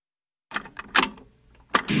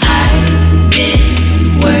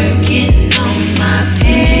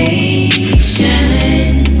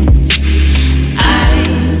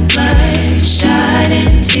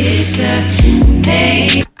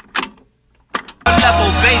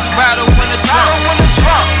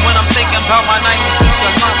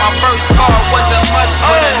this car wasn't much,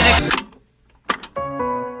 but a nigga.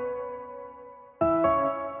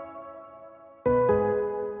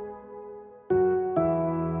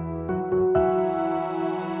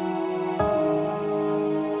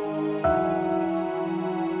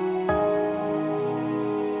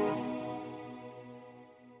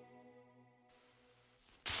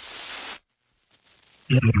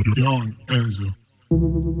 Young Enzo.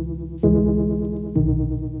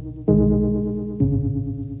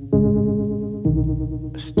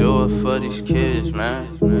 Let's do it for these kids, man.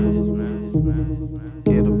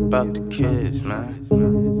 Get about the kids, man.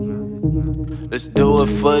 Let's do it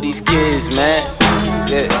for these kids, man.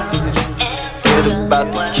 Yeah. Get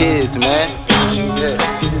about the kids, man. Yeah.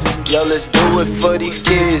 Yo, let's do it for these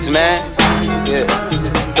kids, man. Yeah.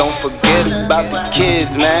 Don't forget about the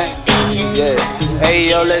kids, man. Yeah. Hey,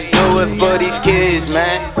 yo, let's do it for these kids,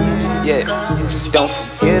 man. Yeah. Don't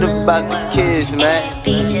forget about the kids, man.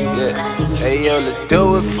 Yeah. Hey, yo, let's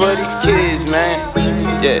do it for these kids, man.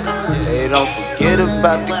 Yeah. Hey, don't forget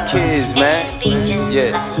about the kids, man.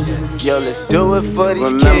 Yeah. Yo, let's do it for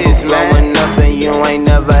these kids, man. Remember growing up and you ain't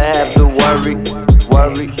never have to worry.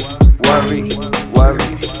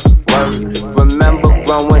 Remember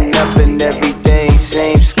growing up and everything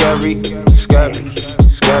seemed scary.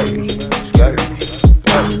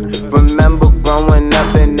 Remember growing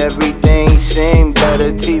up and everything seemed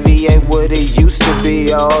better. TV ain't what it used to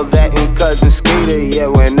be. All that and Cousin Skeeter. Yeah,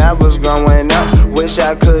 when I was growing up, wish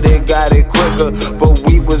I could've got it quicker. But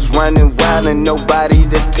we was running wild and nobody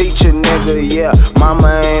to teach a nigga. Yeah,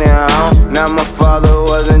 mama ain't at home, now my father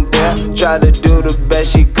wasn't there. Tried to do the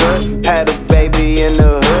best she could, had a baby in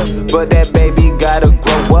the hood. But that baby gotta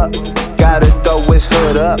grow up, gotta throw his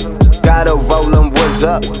hood up, gotta roll him what's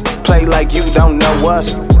up. Play like you don't know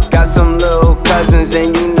us. Got some little cousins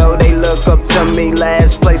and you know they look up to me.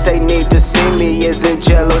 Last place they need to see me is in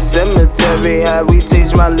Jello Cemetery. How we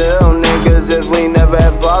teach my little niggas if we never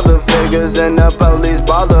have father figures? And the police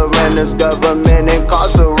bothering us, government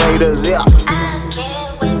incarcerators, yeah. I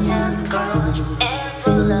can't wait to go and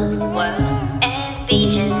rule the world and be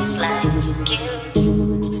just like you.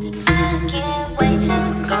 I can't wait to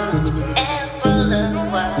go and rule the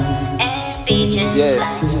world and be just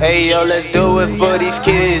like you. Hey, yo, let's do it for these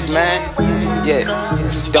kids, man. Yeah.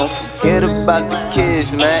 Don't forget about the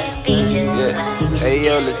kids, man. Yeah. Hey,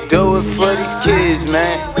 yo, let's do it for these kids,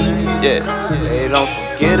 man. Yeah. Hey, don't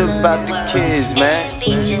forget about the kids, man.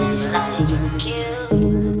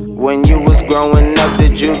 When you was growing up,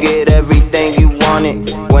 did you get everything you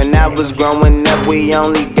wanted? When I was growing up, we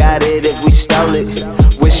only got it if we stole it.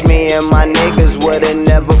 Wish me and my niggas would've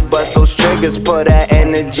never bust those triggers. Put that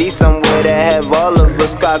energy somewhere to have all of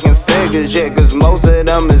us cocking figures. Yeah, cause most of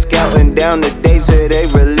them is counting down the days that they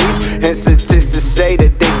release. And statistics say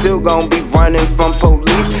that they still gon' be running from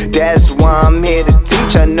police. That's why I'm here to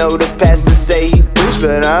teach. I know the pastor say he preach,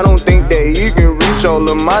 but I don't think that he can reach all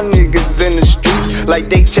of my niggas in the streets like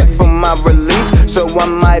they check for my release. So I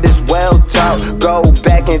might as well talk, go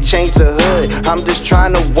back and change the hood. I'm just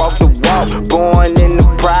trying to walk the walk. Born in the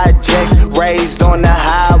projects, raised on the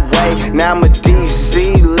highway. Now I'm a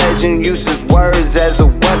DC legend, uses words as a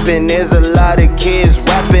weapon. There's a lot of kids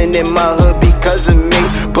rapping in my hood because of me,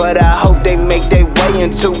 but I hope they make their way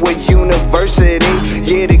into a university.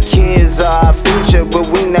 Yeah, the kids are our future, but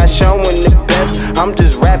we not showing the best. I'm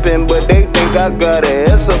just rapping, but they think I got an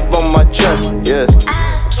S up on my chest. Yeah.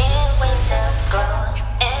 I can't wait to go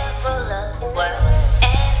and rule the world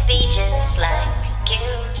and be just like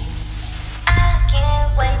you. I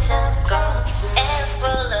can't wait to go and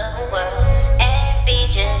rule the world and be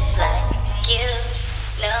just like you.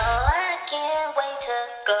 No, I can't wait to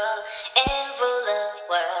go and rule the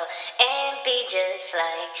world and be just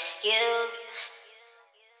like you.